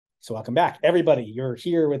So welcome back, everybody. You're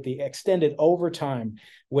here with the extended overtime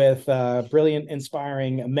with brilliant,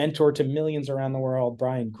 inspiring mentor to millions around the world,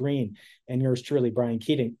 Brian Greene, and yours truly, Brian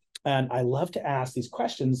Keating. And I love to ask these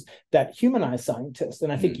questions that humanize scientists.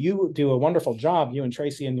 And I think you do a wonderful job, you and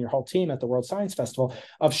Tracy and your whole team at the World Science Festival,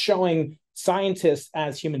 of showing scientists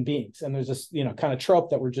as human beings. And there's this, kind of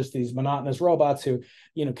trope that we're just these monotonous robots who,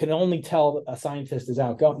 can only tell a scientist is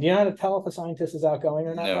outgoing. Do you know how to tell if a scientist is outgoing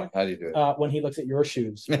or not? No, how do you do it? When he looks at your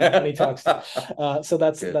shoes, when he talks. So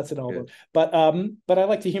that's an over. But I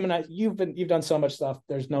like to humanize. You've done so much stuff.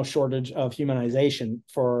 There's no shortage of humanization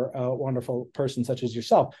for a wonderful person such as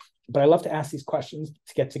yourself. But I love to ask these questions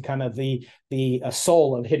to get to kind of the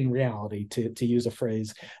soul of hidden reality, to use a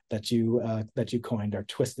phrase that you coined, or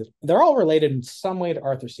twisted. They're all related in some way to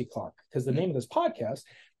Arthur C. Clarke, because the name of this podcast,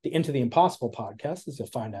 the Into the Impossible podcast, as you'll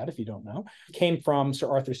find out if you don't know, came from Sir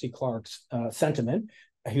Arthur C. Clarke's sentiment.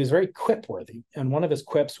 He was very quip-worthy, and one of his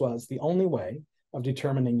quips was, the only way of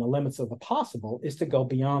determining the limits of the possible is to go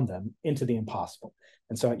beyond them into the impossible.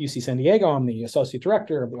 And so at UC San Diego, I'm the associate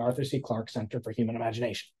director of the Arthur C. Clarke Center for Human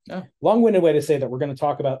Imagination. Oh. Long-winded way to say that we're going to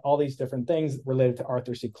talk about all these different things related to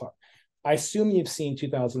Arthur C. Clarke. I assume you've seen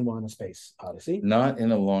 2001: A Space Odyssey. Not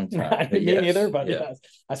in a long time. Me neither, but yes.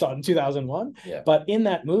 I saw it in 2001. Yeah. But in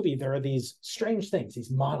that movie, there are these strange things,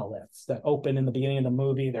 these monoliths that open in the beginning of the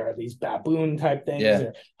movie. There are these baboon type things. Yeah. There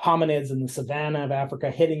are hominids in the savannah of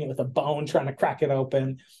Africa hitting it with a bone, trying to crack it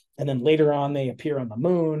open. And then later on, they appear on the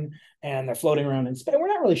moon and they're floating around in space. We're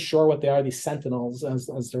not really sure what they are, these sentinels, as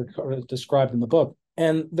they're described in the book.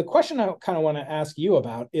 And the question I kind of want to ask you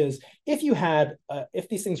about is, if you had, if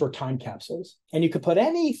these things were time capsules, and you could put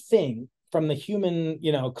anything from the human,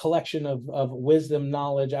 collection of wisdom,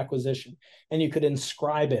 knowledge, acquisition, and you could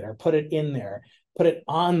inscribe it or put it in there, put it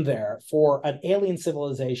on there for an alien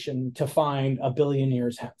civilization to find 1 billion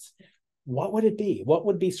years hence, what would it be? What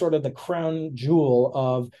would be sort of the crown jewel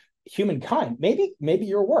of humankind? Maybe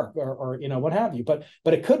your work or what have you, but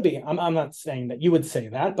it could be. I'm not saying that you would say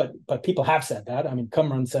that, but people have said that. I mean,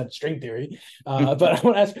 Qumran said string theory, but I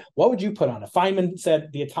want to ask, what would you put on it? Feynman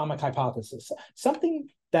said the atomic hypothesis, something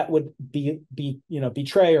that would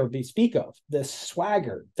betray or speak of the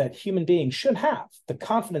swagger that human beings should have, the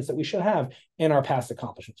confidence that we should have in our past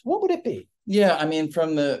accomplishments. What would it be? Yeah, I mean,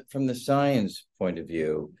 from the science point of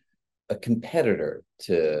view, a competitor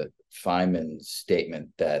to Feynman's statement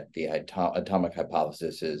that the atomic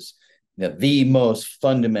hypothesis is the most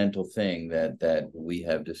fundamental thing that we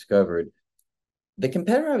have discovered. The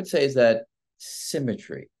competitor, I would say, is that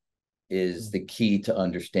symmetry is the key to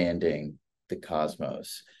understanding the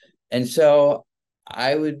cosmos. And so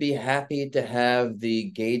I would be happy to have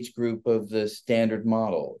the gauge group of the Standard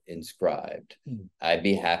Model inscribed. I'd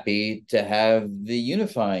be happy to have the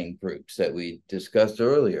unifying groups that we discussed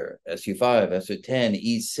earlier, SU5,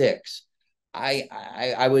 SU10, E6.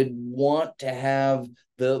 I would want to have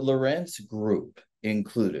the Lorentz group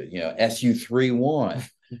included, SU31.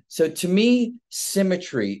 So to me,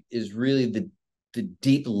 symmetry is really the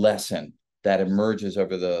deep lesson that emerges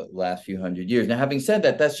over the last few hundred years. Now, having said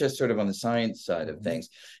that, that's just sort of on the science side of things.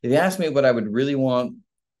 If you ask me what I would really want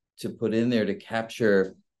to put in there to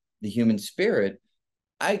capture the human spirit,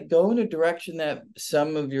 I go in a direction that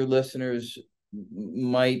some of your listeners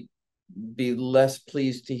might be less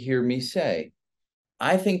pleased to hear me say.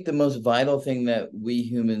 I think the most vital thing that we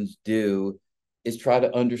humans do is try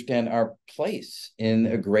to understand our place in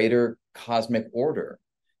a greater cosmic order.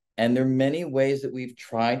 And there are many ways that we've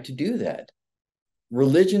tried to do that.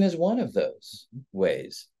 Religion is one of those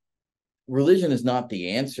ways. Religion is not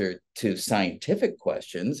the answer to scientific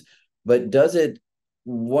questions, but does it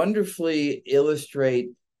wonderfully illustrate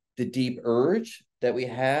the deep urge that we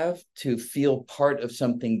have to feel part of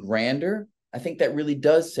something grander? I think that really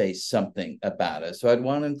does say something about us. So I'd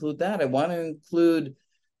want to include that. I want to include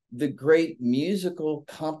the great musical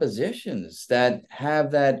compositions that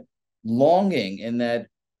have that longing and that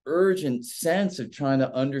urgent sense of trying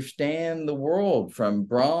to understand the world, from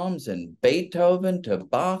Brahms and Beethoven to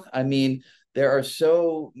Bach. I mean, there are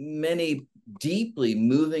so many deeply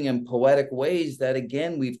moving and poetic ways that,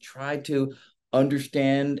 again, we've tried to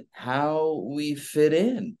understand how we fit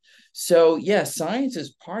in. So, yeah, science is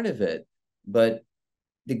part of it, but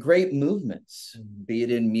the great movements, be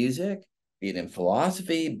it in music, be it in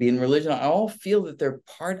philosophy, be it in religion, I all feel that they're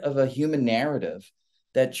part of a human narrative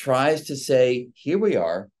that tries to say, here we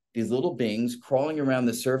are, these little beings crawling around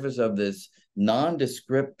the surface of this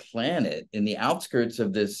nondescript planet in the outskirts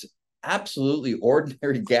of this absolutely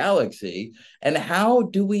ordinary galaxy. And how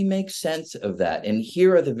do we make sense of that? And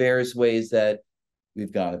here are the various ways that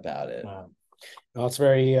we've gone about it. Wow. Well, it's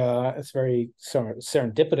very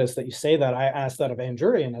serendipitous that you say that. I asked that of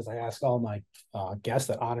Andurian, as I ask all my guests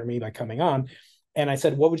that honor me by coming on, and I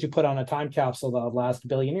said, "What would you put on a time capsule that would last a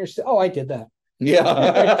billion years?" She said, "Oh, I did that."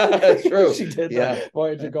 Yeah, true. She did that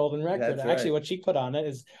Voyager Golden Record. That's Actually, right. what she put on it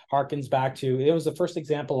is harkens back to, it was the first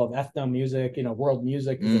example of ethno music, world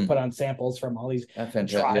music, because they put on samples from all these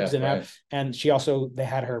tribes and she also, they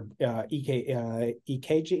had her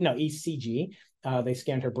ECG. They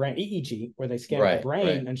scanned her brain, EEG, where they scanned her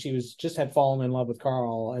brain, and she was just had fallen in love with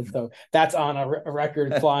Carl, and so that's on a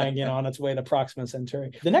record flying, on its way to Proxima Centauri.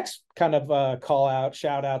 The next kind of call out,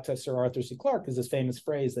 shout out to Sir Arthur C. Clarke is this famous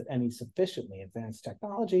phrase that any sufficiently advanced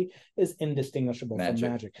technology is indistinguishable from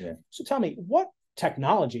magic. Yeah. So tell me, what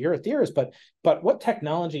technology, you're a theorist, but what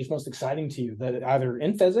technology is most exciting to you, that either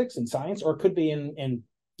in physics and science, or could be in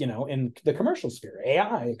the commercial sphere,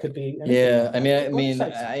 AI, it could be anything. Yeah,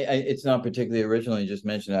 it's not particularly original. You just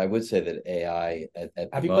mentioned it. I would say that AI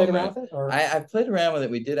have you played around with it? Or? I've played around with it.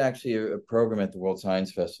 We did actually a program at the World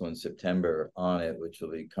Science Festival in September on it, which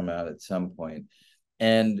will come out at some point.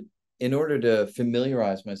 And in order to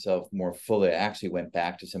familiarize myself more fully, I actually went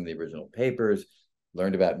back to some of the original papers,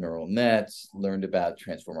 learned about neural nets, learned about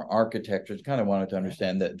transformer architectures, kind of wanted to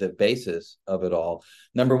understand the basis of it all.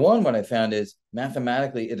 Number one, what I found is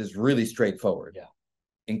mathematically, it is really straightforward. Yeah.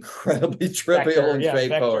 Incredibly trivial and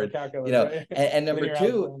straightforward. Right? And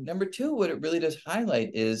number two, what it really does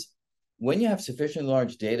highlight is when you have sufficiently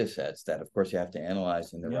large data sets that, of course, you have to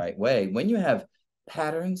analyze in the right way, when you have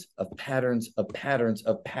patterns of patterns of patterns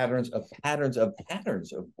of patterns of patterns of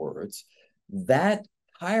patterns of words, that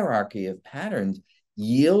hierarchy of patterns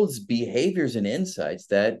yields behaviors and insights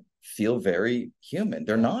that feel very human.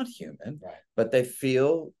 They're not human, but they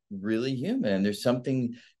feel really human. And there's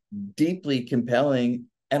something deeply compelling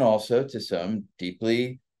and also to some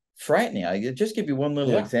deeply frightening. I'll just give you one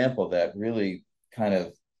little example that really kind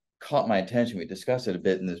of caught my attention. We discussed it a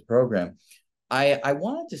bit in this program. I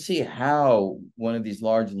wanted to see how one of these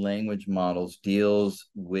large language models deals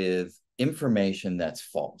with information that's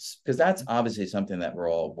false, because that's obviously something that we're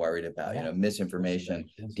all worried about, misinformation,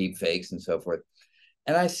 deep fakes, and so forth.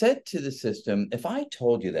 And I said to the system, if I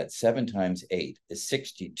told you that 7 times 8 is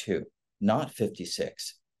 62, not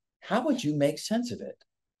 56, how would you make sense of it?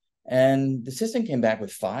 And the system came back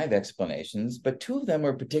with 5 explanations, but 2 of them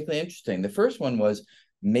were particularly interesting. The first one was,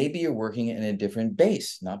 maybe you're working in a different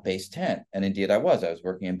base, not base 10. And indeed I was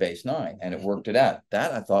working in base 9, and it worked it out.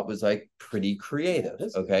 That I thought was pretty creative.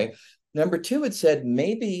 Okay. Number 2, it said,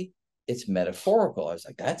 maybe it's metaphorical. I was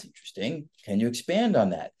like, that's interesting. Can you expand on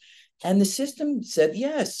that? And the system said,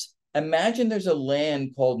 yes. Imagine there's a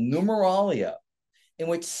land called Numeralia, in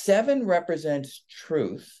which 7 represents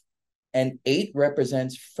truth and 8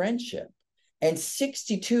 represents friendship, and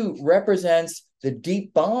 62 represents the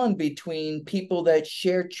deep bond between people that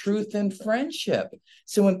share truth and friendship.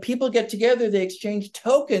 So when people get together, they exchange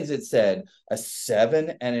tokens, it said, a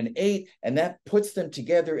 7 and an 8, and that puts them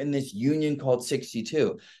together in this union called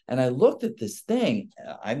 62. And I looked at this thing.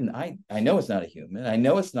 I know it's not a human. I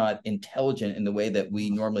know it's not intelligent in the way that we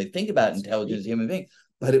normally think about intelligence as a human being,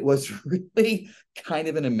 but it was really kind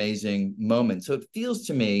of an amazing moment. So it feels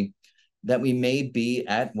to me that we may be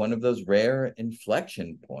at one of those rare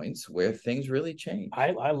inflection points where things really change.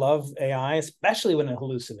 I love AI, especially when it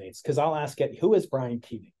hallucinates, because I'll ask it, who is Brian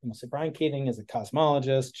Keating? And we'll say, Brian Keating is a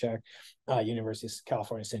cosmologist, check. University of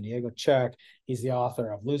California, San Diego, check. He's the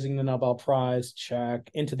author of Losing the Nobel Prize, check.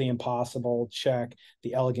 Into the Impossible, check.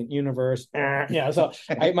 The Elegant Universe, so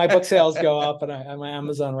my book sales go up, and my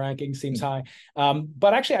Amazon ranking seems high.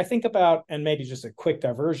 But actually, I think about, and maybe just a quick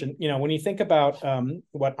diversion, when you think about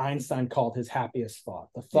what Einstein called his happiest thought,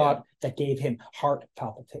 the thought that gave him heart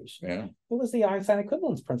palpitation. It was the Einstein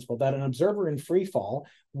equivalence principle, that an observer in free fall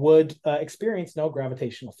would experience no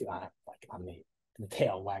gravitational field. Like on the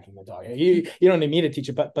tail wagging the dog. You don't need me to teach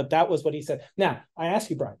it, but that was what he said. Now, I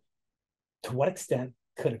ask you, Brian, to what extent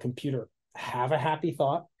could a computer have a happy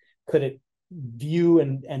thought? Could it view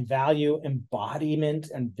and value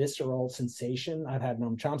embodiment and visceral sensation? I've had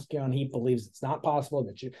Noam Chomsky on. He believes it's not possible,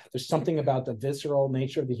 that there's something about the visceral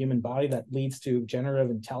nature of the human body that leads to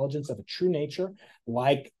generative intelligence of a true nature,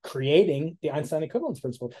 like creating the Einstein equivalence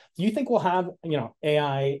principle. Do you think we'll have,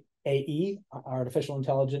 AI AE, artificial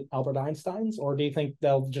intelligent Albert Einsteins, or do you think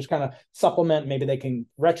they'll just kind of supplement? Maybe they can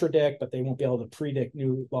retrodict, but they won't be able to predict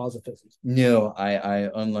new laws of physics? No, I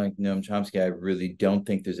unlike Noam Chomsky, I really don't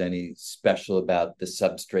think there's any special about the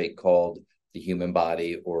substrate called the human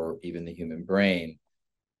body or even the human brain.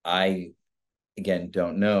 I, again,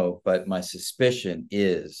 don't know, but my suspicion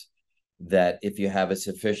is that if you have a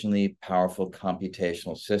sufficiently powerful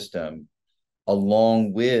computational system,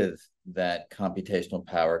 along with that computational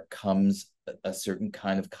power comes a certain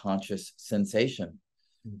kind of conscious sensation.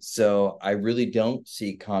 So I really don't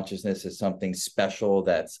see consciousness as something special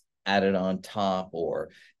that's added on top or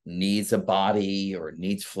needs a body or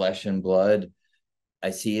needs flesh and blood.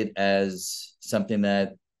 I see it as something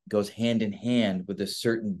that goes hand in hand with a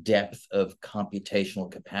certain depth of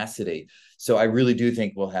computational capacity. So I really do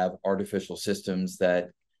think we'll have artificial systems that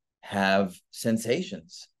have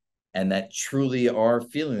sensations and that truly are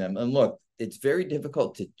feeling them. And look, it's very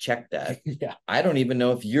difficult to check that. Yeah. I don't even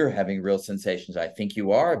know if you're having real sensations. I think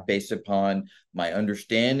you are, based upon my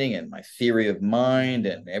understanding and my theory of mind,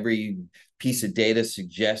 and every piece of data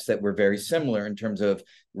suggests that we're very similar in terms of,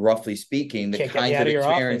 roughly speaking, the kinds of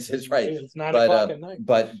experiences. Right. It's 9 o'clock at night.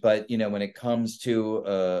 But you know, when it comes to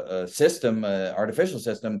a system, an artificial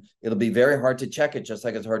system, it'll be very hard to check it, just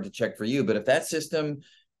like it's hard to check for you. But if that system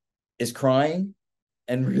is crying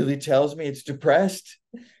and really tells me it's depressed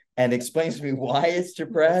and explains to me why it's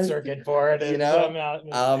depressed, circuit board, you know,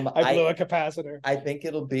 I blew a capacitor. I think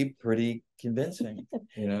it'll be pretty convincing,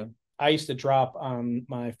 you know. I used to drop on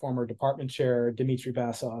my former department chair, Dmitry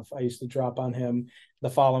Basov. I used to drop on him the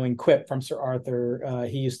following quip from Sir Arthur.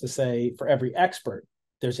 He used to say, for every expert,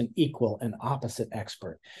 there's an equal and opposite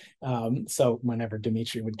expert. So whenever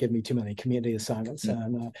Dmitry would give me too many community assignments,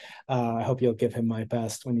 and I hope you'll give him my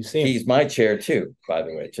best when you see him. He's my chair too, by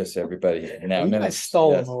the way, just so everybody now. I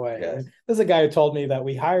stole him away. Yes. This is a guy who told me that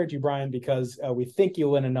we hired you, Brian, because we think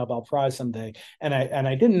you'll win a Nobel Prize someday. And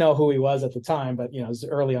I didn't know who he was at the time, but you know, it was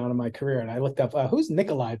early on in my career, and I looked up who's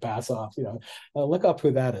Nikolai Basov. You know, look up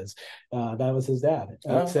who that is. That was his dad,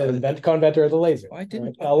 co-inventor of the laser, right?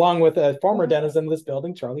 Along with a former denizen of this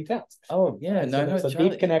building, Charlie Towns. Oh yeah, so there's a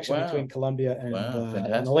deep connection between Columbia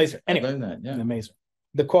and the laser. Anyway, amazing.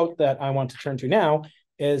 The quote that I want to turn to now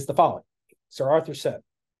is the following. Sir Arthur said,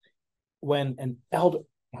 "When an elder,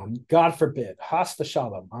 God forbid, hasta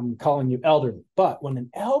shalom, I'm calling you elderly, but when an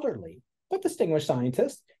elderly but distinguished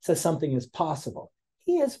scientist says something is possible,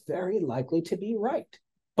 he is very likely to be right.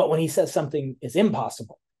 But when he says something is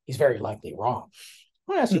impossible, he's very likely wrong."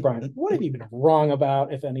 I want to ask you, Brian, what have you been wrong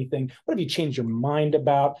about, if anything? What have you changed your mind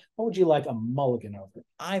about? What would you like a mulligan over?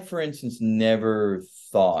 I, for instance, never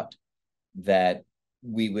thought that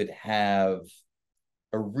we would have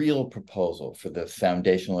a real proposal for the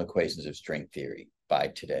foundational equations of string theory by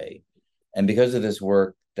today. And because of this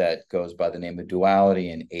work that goes by the name of duality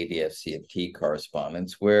and ADF-CFT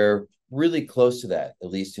correspondence, we're really close to that, at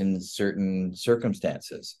least in certain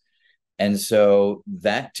circumstances. And so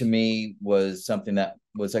that, to me, was something that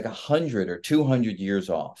was like 100 or 200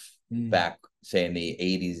 years off back, say, in the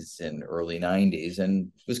 80s and early 90s,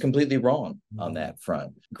 and was completely wrong on that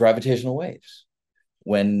front. Gravitational waves.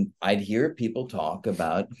 When I'd hear people talk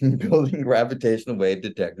about building gravitational wave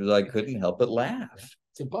detectors, I couldn't help but laugh.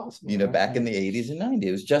 It's impossible. You know, back in the 80s and 90s,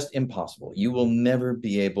 it was just impossible. You will never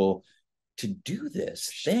be able to do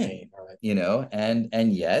this thing, you know,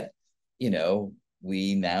 and yet, you know,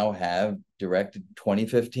 we now have directed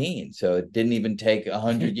 2015. So it didn't even take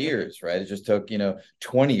 100 years, right? It just took, you know,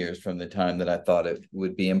 20 years from the time that I thought it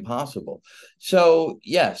would be impossible. So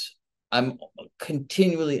yes, I'm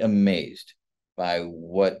continually amazed by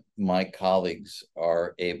what my colleagues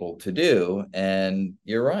are able to do. And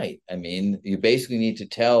you're right. I mean, you basically need to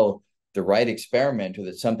tell the right experimenter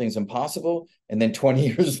that something's impossible, and then 20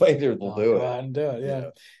 years later they'll do it. Go ahead and do it. Yeah.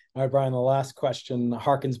 All right, Brian, the last question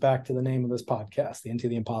harkens back to the name of this podcast, the Into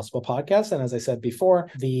the Impossible podcast. And as I said before,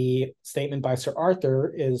 the statement by Sir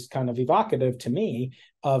Arthur is kind of evocative to me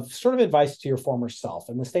of sort of advice to your former self.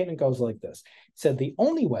 And the statement goes like this. He said, the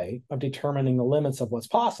only way of determining the limits of what's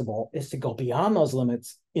possible is to go beyond those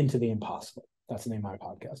limits into the impossible. That's the name of my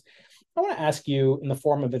podcast. I want to ask you, in the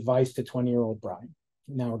form of advice to 20-year-old Brian.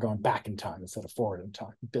 Now we're going back in time instead of forward in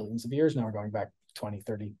time, billions of years. Now we're going back 20,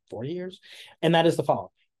 30, 40 years. And that is the following.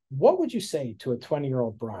 What would you say to a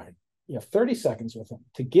 20-year-old Brian? You have 30 seconds with him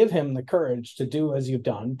to give him the courage to do as you've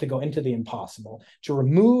done, to go into the impossible, to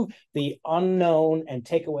remove the unknown and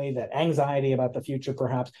take away that anxiety about the future,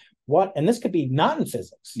 perhaps. What, and this could be not in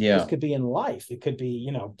physics. Yeah. This could be in life. It could be,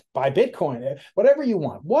 you know, buy Bitcoin, whatever you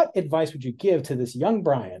want. What advice would you give to this young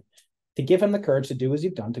Brian to give him the courage to do as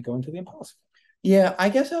you've done, to go into the impossible? Yeah, I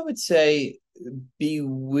guess I would say be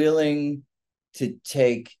willing to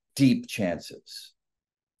take deep chances.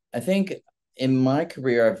 I think in my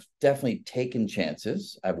career, I've definitely taken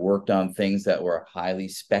chances. I've worked on things that were highly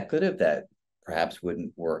speculative that perhaps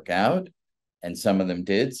wouldn't work out. And some of them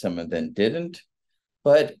did, some of them didn't.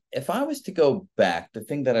 But if I was to go back, the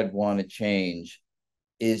thing that I'd want to change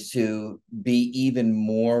is to be even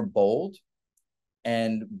more bold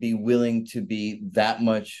and be willing to be that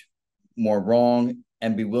much more wrong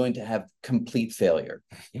and be willing to have complete failure.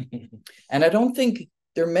 And I don't think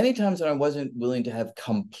there are many times when I wasn't willing to have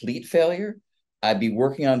complete failure. I'd be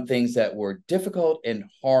working on things that were difficult and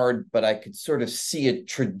hard, but I could sort of see a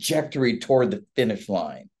trajectory toward the finish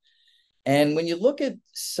line. And when you look at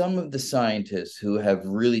some of the scientists who have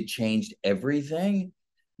really changed everything,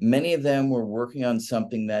 many of them were working on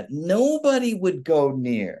something that nobody would go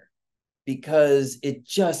near because it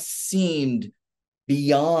just seemed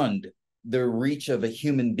beyond the reach of a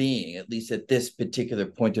human being, at least at this particular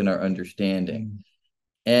point in our understanding.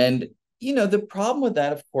 And, you know, the problem with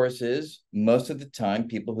that, of course, is most of the time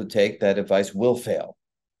people who take that advice will fail.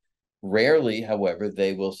 Rarely, however,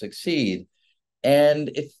 they will succeed. And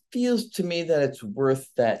it feels to me that it's worth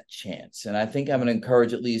that chance. And I think I'm going to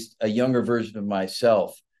encourage at least a younger version of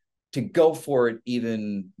myself to go for it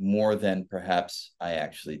even more than perhaps I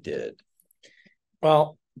actually did.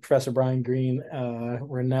 Well, Professor Brian Greene,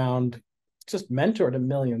 renowned, just mentor to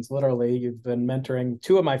millions, literally. You've been mentoring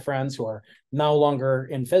two of my friends who are no longer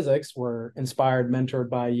in physics, were inspired, mentored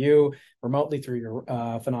by you remotely through your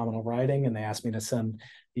phenomenal writing. And they asked me to send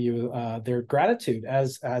you their gratitude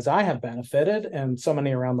as I have benefited, and so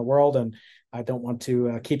many around the world. And I don't want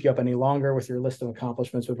to keep you up any longer with your list of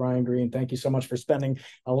accomplishments with Brian Greene. Thank you so much for spending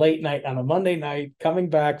a late night on a Monday night, coming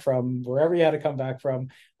back from wherever you had to come back from,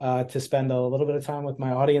 to spend a little bit of time with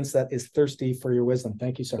my audience that is thirsty for your wisdom.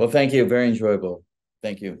 Thank you so much. Well, thank you. Very enjoyable.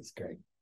 Thank you. It's great.